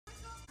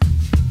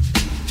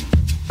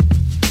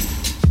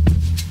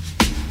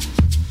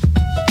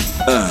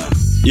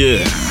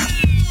Yeah.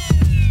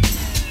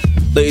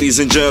 Ladies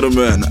and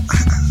gentlemen,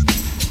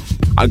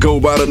 I go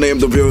by the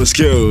name of your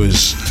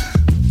Skillz.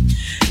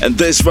 And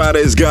this Friday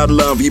is God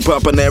Love, Hip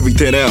Hop and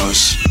everything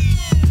else.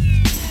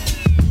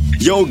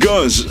 Yo,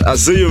 Guns, I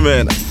see you,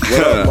 man.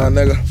 What up, my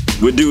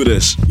nigga? We do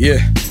this. Yeah.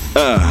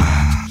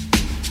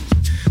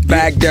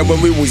 Back then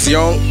when we was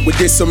young, we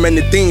did so many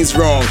things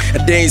wrong,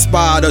 and they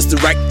inspired us to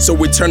write, so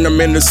we turned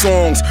them into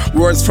songs.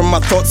 Words from my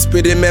thoughts,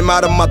 spitting them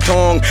out of my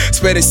tongue.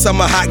 Spitting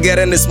summer hot,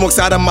 getting the smokes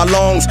out of my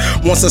lungs.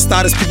 Once I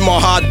started speaking, my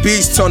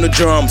heartbeats turn to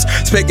drums.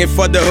 Speaking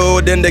for the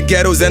hood and the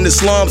ghettos and the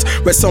slums,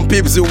 where some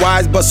people's are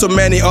wise, but so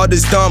many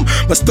others dumb.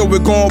 But still we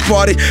gon'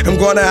 party, I'm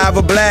gonna have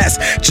a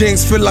blast.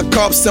 Jinx fill like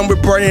cups and we're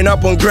burning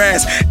up on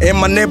grass. In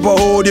my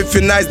neighborhood, if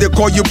you're nice, they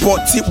call you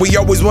potty. We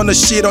always wanna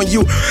shit on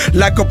you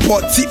like a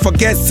potty.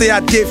 Forget, say I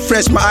did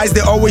fresh, my eyes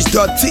they always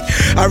dirty.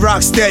 I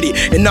rock steady,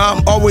 and now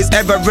I'm always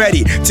ever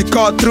ready to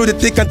cut through the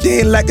thick and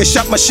thin like a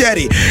sharp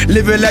machete.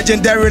 Live a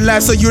legendary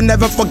life so you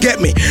never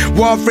forget me.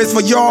 One phrase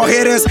for y'all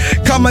haters,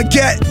 come and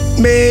get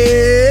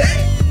me.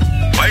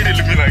 Why you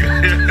look me like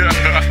that?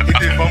 You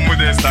did fun with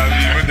that stuff,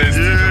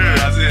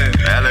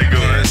 I like go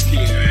man,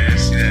 skinny man,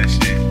 see that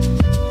shit.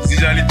 It's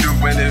usually dope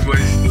when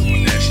everybody's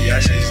doing that shit.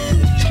 Actually, it's dope.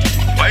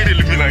 Why you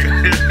look me like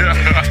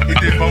that? You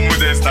did fun with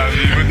that stuff, I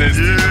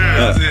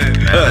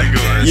like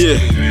go man,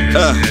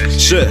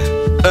 shit.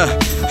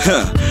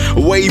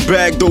 Way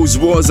back, those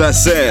words I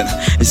said,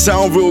 it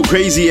sound real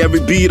crazy every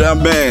beat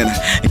I'm in.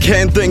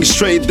 Can't think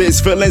straight, these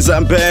feelings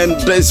I'm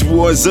banned. This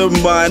was of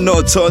mine,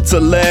 not taught to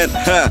land.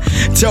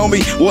 Tell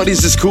me, what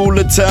is this cool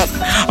attack?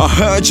 I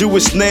heard you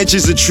was snitch,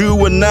 is it true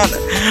or not?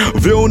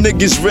 Real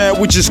niggas rap,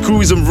 we just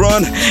cruise and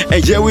run.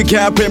 And yeah, we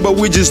camping, but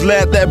we just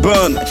let that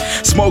burn.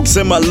 Smokes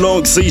in my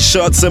lungs, see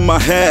shots in my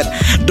head.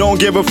 Don't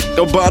give a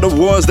about the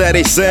words that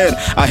they said.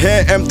 I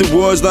hear empty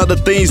words, not the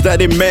things that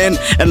they meant.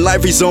 And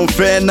life is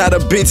unfair, not the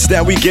bits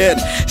that we get.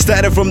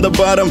 Started from the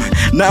bottom,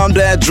 now I'm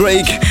that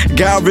Drake.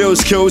 Got real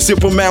skills,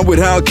 Superman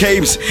without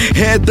capes.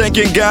 Here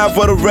thanking God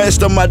for the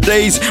rest of my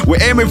days.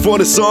 We're aiming for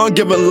the song,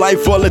 giving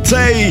life all it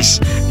takes.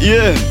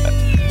 Yeah.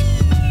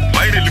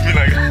 Why you look me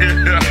like that?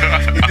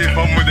 You did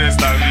fun with that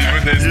stuff,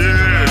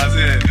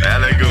 I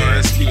like go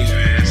man, skinny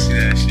man, see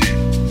that shit.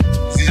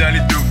 It's usually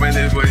dope when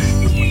everybody's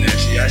doing that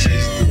shit. Actually,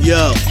 it's dope.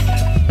 Yo,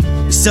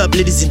 what's up,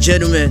 ladies and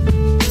gentlemen?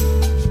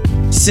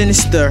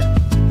 Sinister.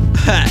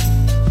 Ha.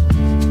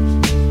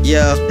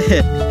 Yo.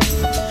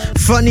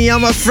 Funny how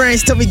my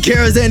friends tell me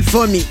girls ain't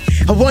for me.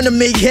 I wanna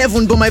make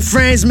heaven, but my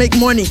friends make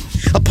money.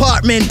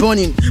 Apartment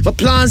burning, my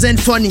plans ain't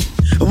funny.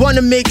 I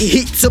wanna make it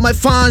hit, so my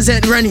fans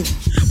ain't running.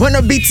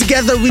 Wanna be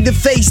together with the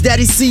face that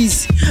he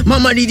sees.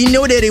 Mama didn't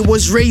know that it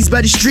was raised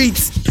by the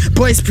streets.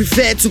 Boys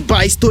prefer to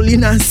buy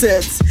stolen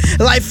assets.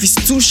 Life is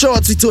too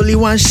short with only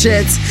one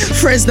shirt.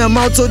 Friends now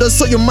mouth told us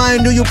so your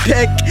mind do you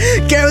peck.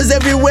 Girls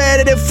everywhere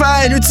that they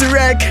find you to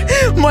wreck.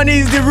 Money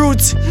is the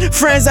root,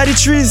 friends are the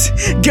trees.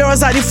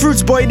 Girls are the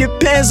fruits, boy it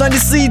depends on the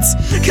seeds.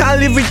 Can't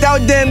live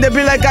without them, they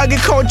be like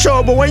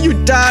agriculture. But when you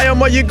die,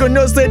 you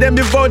gonna say them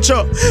the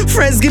vulture.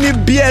 Friends give me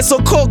beer, so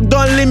coke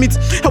don't limit.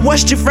 I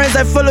watch the friends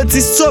I follow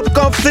this soap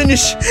can't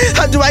finish.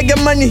 How do I get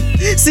money?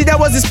 See that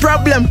was his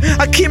problem.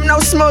 I keep no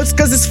smokes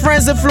cause his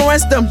friends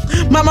influence them.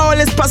 Mama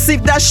always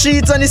passive that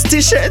shit on his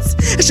t-shirts.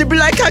 And she be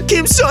like,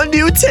 Hakim, son, do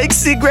you take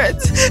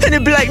cigarettes? And they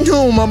be like,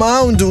 no mama,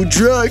 I don't do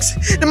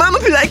drugs. The mama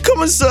be like,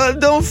 come on son,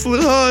 don't fool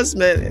us,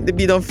 man. The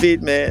beat don't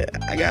fit, man.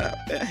 I gotta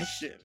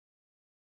shit.